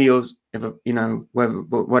person reveals,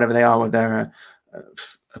 whatever they are, whether they're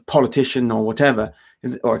a politician or whatever,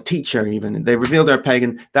 or a teacher even, they reveal they're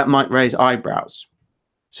pagan, that might raise eyebrows.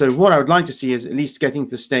 So what I would like to see is at least getting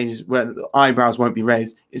to the stages where the eyebrows won't be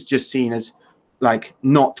raised. It's just seen as like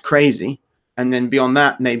not crazy, and then beyond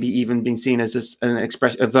that, maybe even being seen as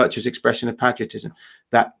a virtuous expression of patriotism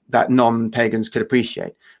that non-pagans could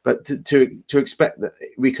appreciate. But to expect that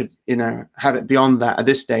we could have it beyond that at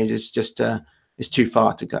this stage is just is too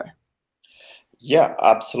far to go. Yeah,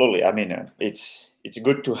 absolutely. I mean, it's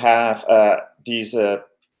good to have these.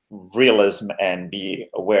 Realism and be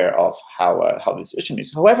aware of how this issue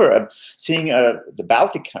is. However, seeing the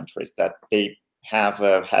Baltic countries, that they have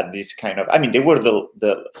had this kind of, I mean, they were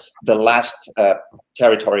the last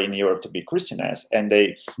territory in Europe to be Christianized, and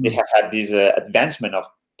they have had this advancement of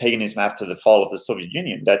paganism after the fall of the Soviet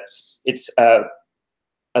Union, that it's at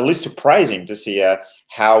least surprising to see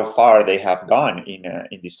how far they have gone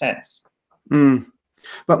in this sense.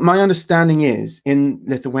 But my understanding is in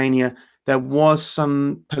Lithuania there was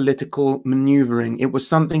some political maneuvering. It was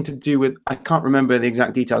something to do with, I can't remember the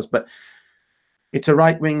exact details, but it's a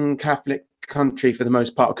right-wing Catholic country for the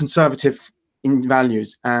most part, conservative in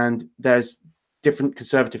values, and there's different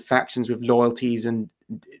conservative factions with loyalties and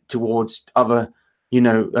towards other,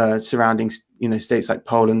 surrounding, states like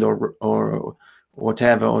Poland or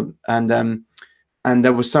whatever, and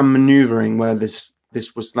there was some maneuvering where this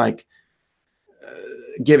was like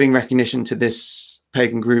giving recognition to this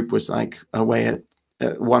pagan group was like a way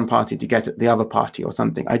at one party to get at the other party or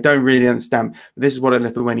something. I don't really understand. This is what a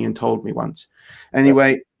Lithuanian told me once.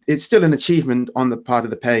 Anyway, it's still an achievement on the part of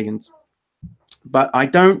the pagans, but I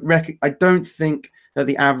don't think that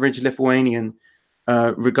the average Lithuanian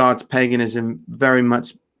regards paganism very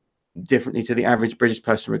much differently to the average British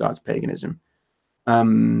person regards paganism. I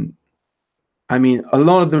mean, a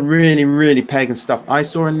lot of the really, really pagan stuff I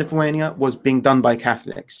saw in Lithuania was being done by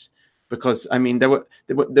Catholics. Because I mean, there were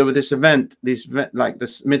this event, like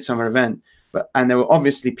this midsummer event, and there were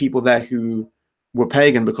obviously people there who were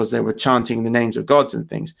pagan because they were chanting the names of gods and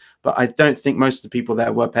things. But I don't think most of the people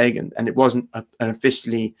there were pagan, and it wasn't an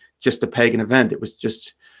officially just a pagan event. It was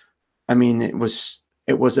just, I mean, it was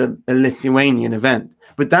a Lithuanian event.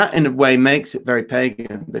 But that in a way makes it very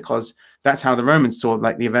pagan, because that's how the Romans saw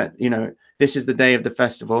like the event. This is the day of the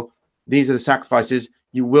festival. These are the sacrifices.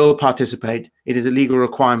 You will participate. It is a legal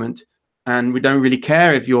requirement. And we don't really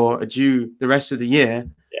care if you're a Jew the rest of the year,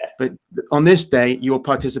 but on this day, you'll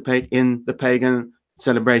participate in the pagan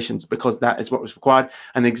celebrations because that is what was required.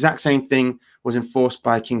 And the exact same thing was enforced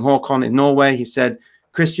by King Haakon in Norway. He said,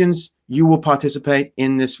 Christians, you will participate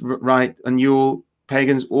in this rite, and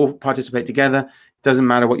pagans all participate together. Doesn't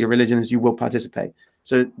matter what your religion is, you will participate.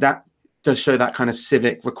 So that does show that kind of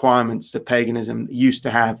civic requirements that paganism used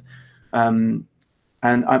to have.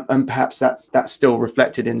 And perhaps that's still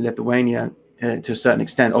reflected in Lithuania to a certain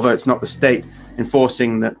extent, although it's not the state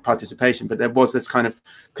enforcing the participation. But there was this kind of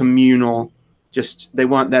communal, just they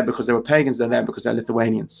weren't there because they were pagans; they're there because they're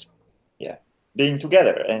Lithuanians. Yeah, being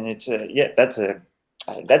together, and it's that's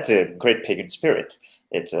a great pagan spirit.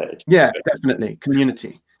 It's definitely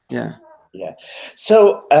community. Yeah.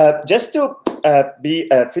 So just to be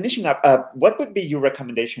finishing up, what would be your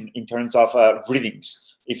recommendation in terms of readings?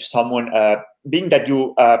 If someone, being that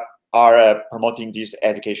you are promoting this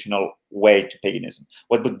educational way to paganism,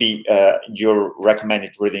 what would be your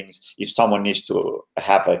recommended readings if someone needs to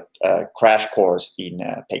have a crash course in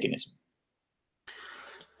paganism?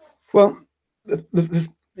 Well,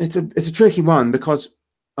 it's a tricky one, because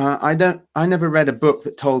I never read a book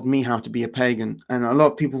that told me how to be a pagan, and a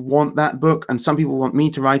lot of people want that book, and some people want me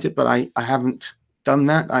to write it, but I haven't done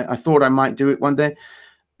that. I thought I might do it one day.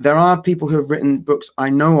 There are people who have written books I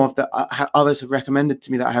know of that others have recommended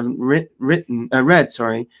to me that I haven't read,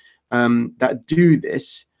 that do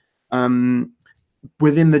this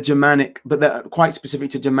within the Germanic, but that are quite specific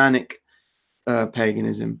to Germanic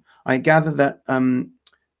paganism. I gather that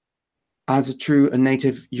As a True and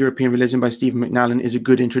Native European Religion by Stephen McNallen is a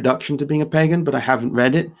good introduction to being a pagan, but I haven't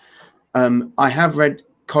read it. I have read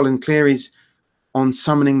Colin Cleary's On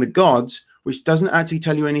Summoning the Gods, which doesn't actually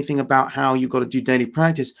tell you anything about how you've got to do daily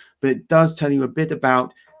practice, but it does tell you a bit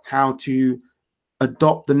about how to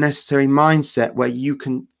adopt the necessary mindset where you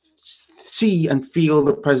can see and feel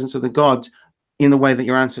the presence of the gods in the way that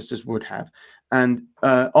your ancestors would have. And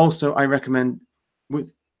also I recommend,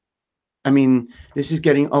 this is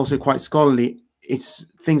getting also quite scholarly. It's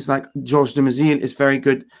things like Georges de Muzil is very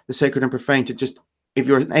good, The Sacred and Profane, to just, if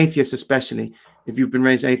you're an atheist, especially if you've been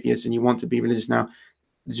raised atheist and you want to be religious now,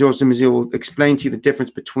 Georges de Muzil will explain to you the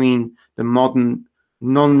difference between the modern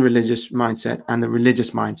non-religious mindset and the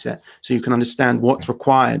religious mindset, so you can understand what's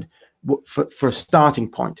required for a starting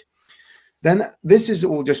point. Then this is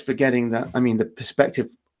all just for getting the perspective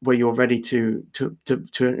where you're ready to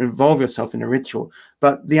involve yourself in a ritual.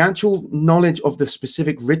 But the actual knowledge of the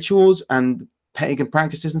specific rituals and pagan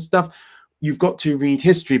practices and stuff, you've got to read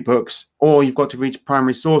history books, or you've got to read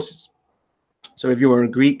primary sources. So if you're a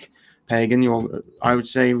Greek pagan, I would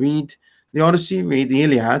say read the Odyssey, read the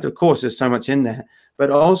Iliad. Of course, there's so much in there, but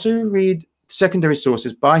also read secondary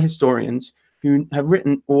sources by historians who have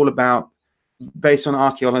written all about, based on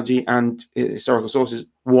archaeology and historical sources,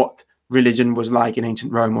 what religion was like in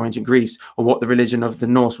ancient Rome or ancient Greece, or what the religion of the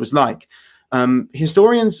Norse was like.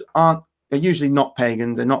 Historians are usually not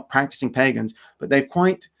pagan, they're not practicing pagans, but they've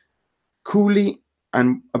quite coolly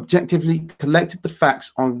and objectively collected the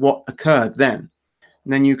facts on what occurred then.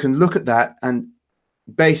 And then you can look at that and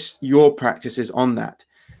base your practices on that.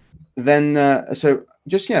 Then, so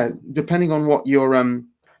just, depending on what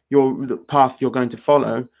the path you're going to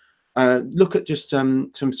follow, look at just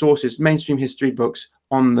some sources, mainstream history books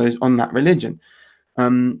on that religion.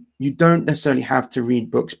 You don't necessarily have to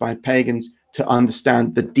read books by pagans to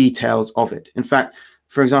understand the details of it. In fact,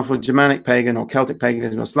 for example, Germanic pagan or Celtic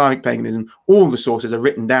paganism or Slavic paganism, all the sources are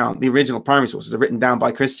written down. The original primary sources are written down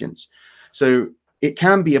by Christians. So it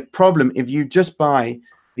can be a problem if you just buy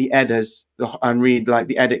the Eddas and read like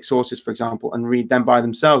the Eddic sources, for example, and read them by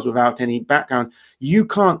themselves without any background. You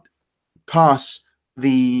can't pass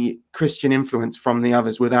the Christian influence from the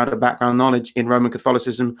others without a background knowledge in Roman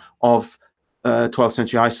Catholicism of 12th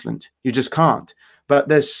century Iceland. You just can't. But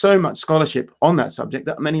there's so much scholarship on that subject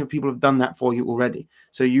that many people have done that for you already.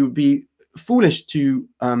 So you would be foolish to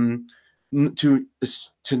not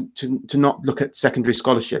look at secondary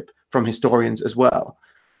scholarship from historians as well.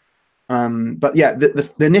 But yeah, the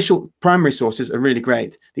initial primary sources are really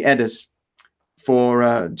great. The Eddas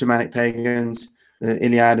for Germanic pagans, the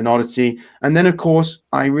Iliad and Odyssey. And then, of course,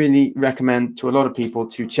 I really recommend to a lot of people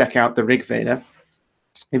to check out the Rig Veda.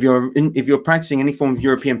 If you're practicing any form of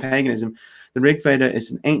European paganism, the Rig Veda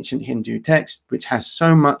is an ancient Hindu text which has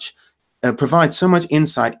so much, provides so much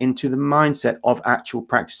insight into the mindset of actual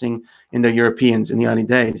practicing Indo-Europeans in the early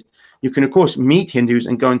days. You can, of course, meet Hindus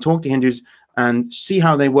and go and talk to Hindus and see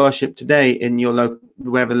how they worship today in your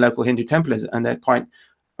wherever the local Hindu temple is, and they're quite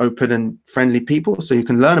open and friendly people, so you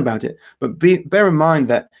can learn about it. But bear in mind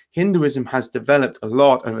that Hinduism has developed a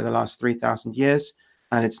lot over the last 3,000 years,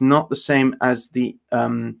 and it's not the same as the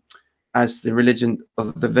religion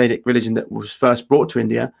of the Vedic religion that was first brought to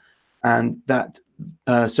India, and that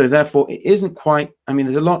so therefore it isn't quite. I mean,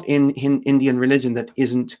 there's a lot in Indian religion that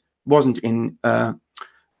wasn't in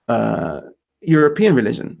European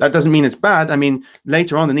religion. That doesn't mean it's bad. I mean,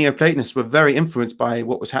 later on, the Neoplatonists were very influenced by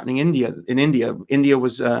what was happening in India. India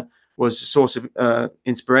was a source of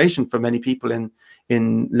inspiration for many people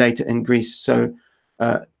later in Greece. So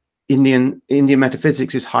Indian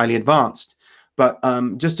metaphysics is highly advanced. But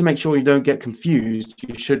just to make sure you don't get confused,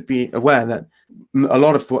 you should be aware that a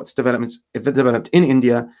lot of what's developed in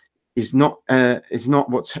India is not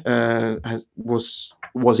what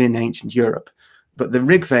was in ancient Europe. But the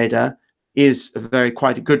Rig Veda is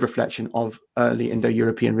quite a good reflection of early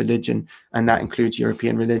Indo-European religion, and that includes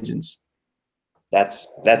European religions. That's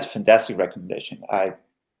a fantastic recommendation. I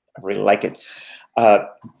really like it.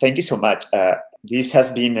 Thank you so much. This has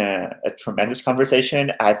been a tremendous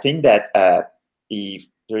conversation. I think that if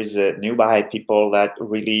there is nearby people that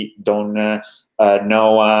really don't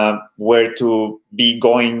know where to be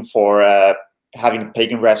going for having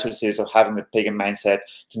pagan resources or having the pagan mindset,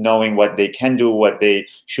 to knowing what they can do, what they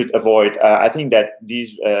should avoid. I think that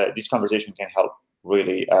this conversation can help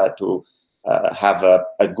really to have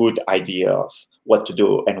a good idea of what to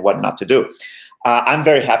do and what not to do. I'm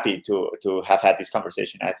very happy to have had this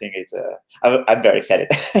conversation. I think it's I'm very excited.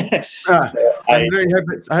 I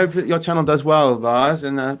hope that your channel does well, Vaz,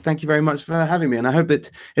 and thank you very much for having me. And I hope it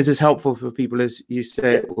is as helpful for people as you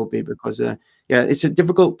say it will be, because yeah, it's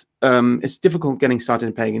difficult getting started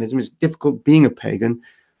in paganism. It's difficult being a pagan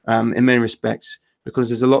in many respects, because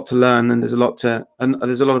there's a lot to learn, and there's a lot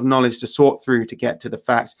of knowledge to sort through to get to the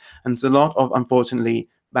facts, and there's a lot of, unfortunately,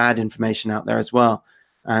 bad information out there as well.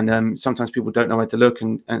 And sometimes people don't know where to look,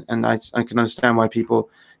 and I can understand why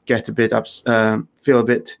people get a bit feel a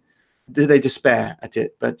bit, they despair at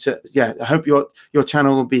it. But yeah, I hope your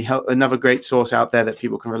channel will be another great source out there that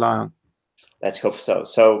people can rely on. Let's hope so.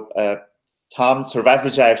 So Tom, Survive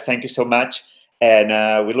the Jive, thank you so much,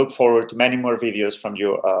 and we look forward to many more videos from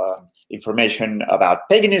you, information about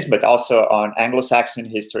paganism, but also on Anglo-Saxon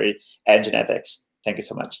history and genetics. Thank you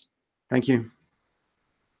so much. Thank you.